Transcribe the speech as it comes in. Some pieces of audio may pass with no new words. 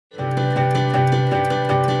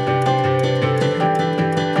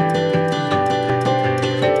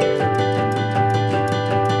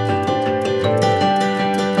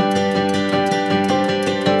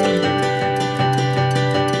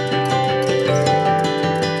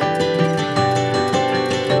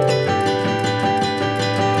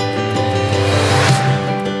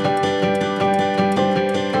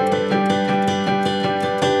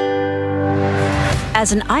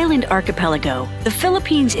As an island archipelago, the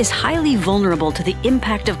Philippines is highly vulnerable to the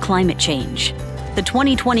impact of climate change. The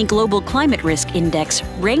 2020 Global Climate Risk Index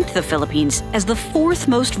ranked the Philippines as the fourth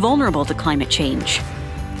most vulnerable to climate change.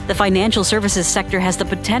 The financial services sector has the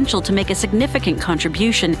potential to make a significant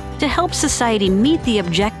contribution to help society meet the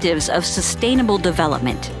objectives of sustainable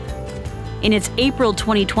development. In its April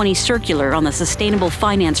 2020 circular on the Sustainable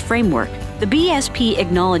Finance Framework, the BSP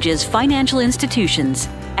acknowledges financial institutions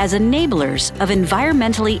as enablers of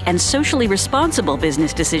environmentally and socially responsible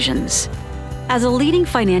business decisions. As a leading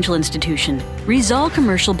financial institution, Rizal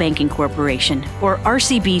Commercial Banking Corporation, or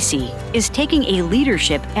RCBC, is taking a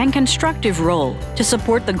leadership and constructive role to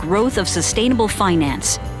support the growth of sustainable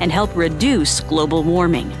finance and help reduce global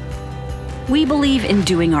warming. We believe in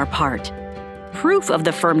doing our part. Proof of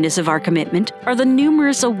the firmness of our commitment are the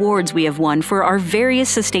numerous awards we have won for our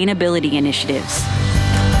various sustainability initiatives.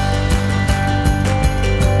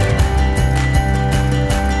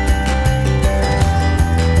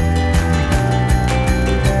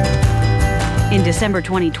 In December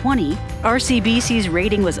 2020, RCBC's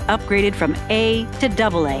rating was upgraded from A to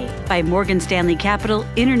AA by Morgan Stanley Capital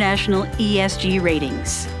International ESG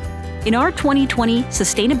Ratings. In our 2020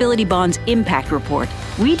 Sustainability Bonds Impact Report,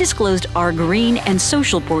 we disclosed our green and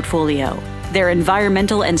social portfolio, their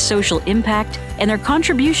environmental and social impact, and their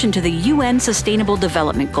contribution to the UN Sustainable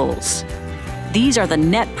Development Goals. These are the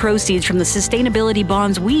net proceeds from the sustainability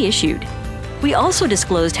bonds we issued. We also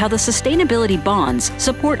disclosed how the sustainability bonds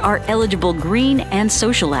support our eligible green and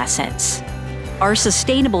social assets. Our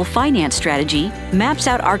sustainable finance strategy maps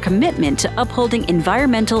out our commitment to upholding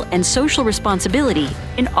environmental and social responsibility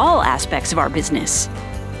in all aspects of our business.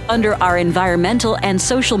 Under our environmental and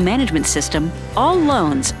social management system, all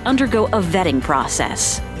loans undergo a vetting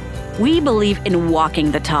process. We believe in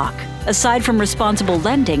walking the talk. Aside from responsible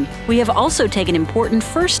lending, we have also taken important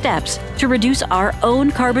first steps to reduce our own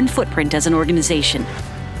carbon footprint as an organization.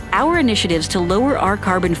 Our initiatives to lower our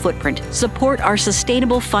carbon footprint support our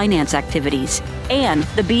sustainable finance activities and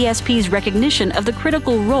the BSP's recognition of the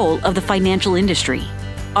critical role of the financial industry.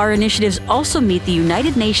 Our initiatives also meet the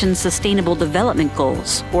United Nations Sustainable Development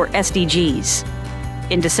Goals, or SDGs.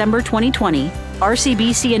 In December 2020,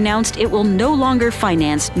 RCBC announced it will no longer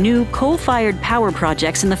finance new coal-fired power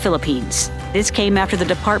projects in the Philippines. This came after the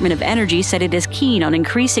Department of Energy said it is keen on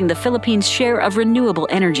increasing the Philippines' share of renewable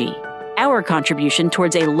energy. Our contribution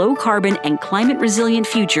towards a low-carbon and climate-resilient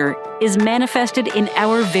future is manifested in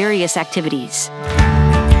our various activities.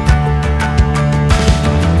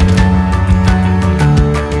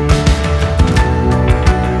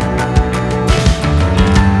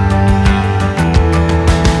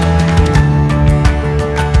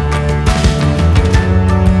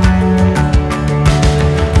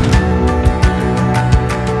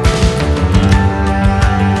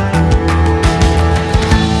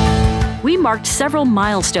 Marked several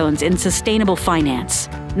milestones in sustainable finance,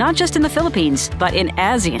 not just in the Philippines, but in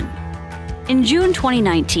ASEAN. In June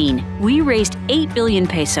 2019, we raised 8 billion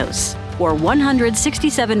pesos, or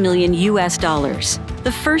 $167 million,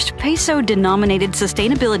 the first peso-denominated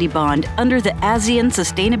sustainability bond under the ASEAN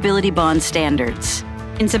Sustainability Bond Standards.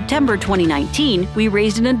 In September 2019, we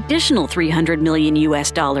raised an additional $300 million,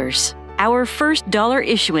 our first dollar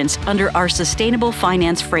issuance under our Sustainable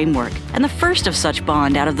Finance Framework, and the first of such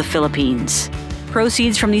bond out of the Philippines.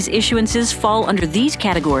 Proceeds from these issuances fall under these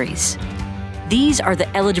categories. These are the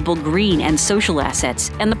eligible green and social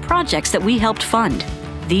assets and the projects that we helped fund.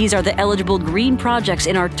 These are the eligible green projects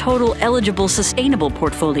in our total eligible sustainable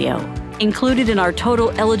portfolio. Included in our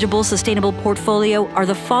total eligible sustainable portfolio are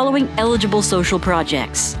the following eligible social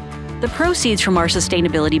projects. The proceeds from our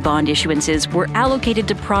sustainability bond issuances were allocated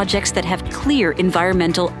to projects that have clear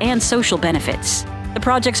environmental and social benefits. The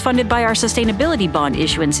projects funded by our sustainability bond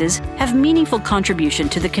issuances have meaningful contribution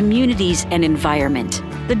to the communities and environment.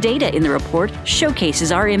 The data in the report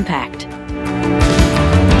showcases our impact.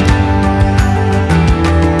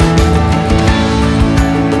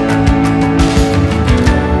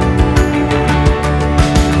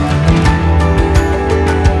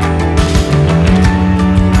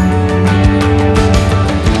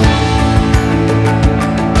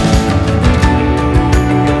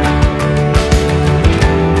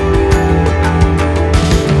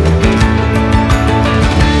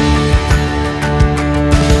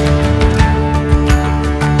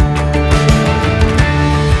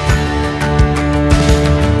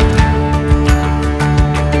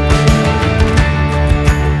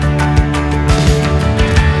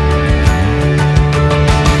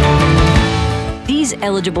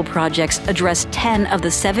 Eligible projects address 10 of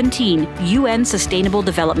the 17 UN Sustainable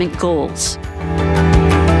Development Goals.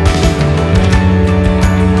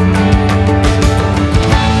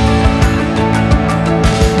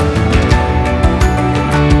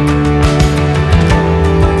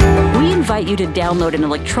 download an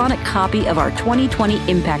electronic copy of our 2020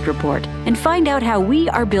 Impact Report and find out how we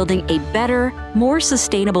are building a better, more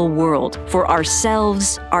sustainable world for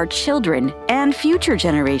ourselves, our children, and future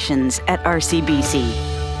generations at RCBC.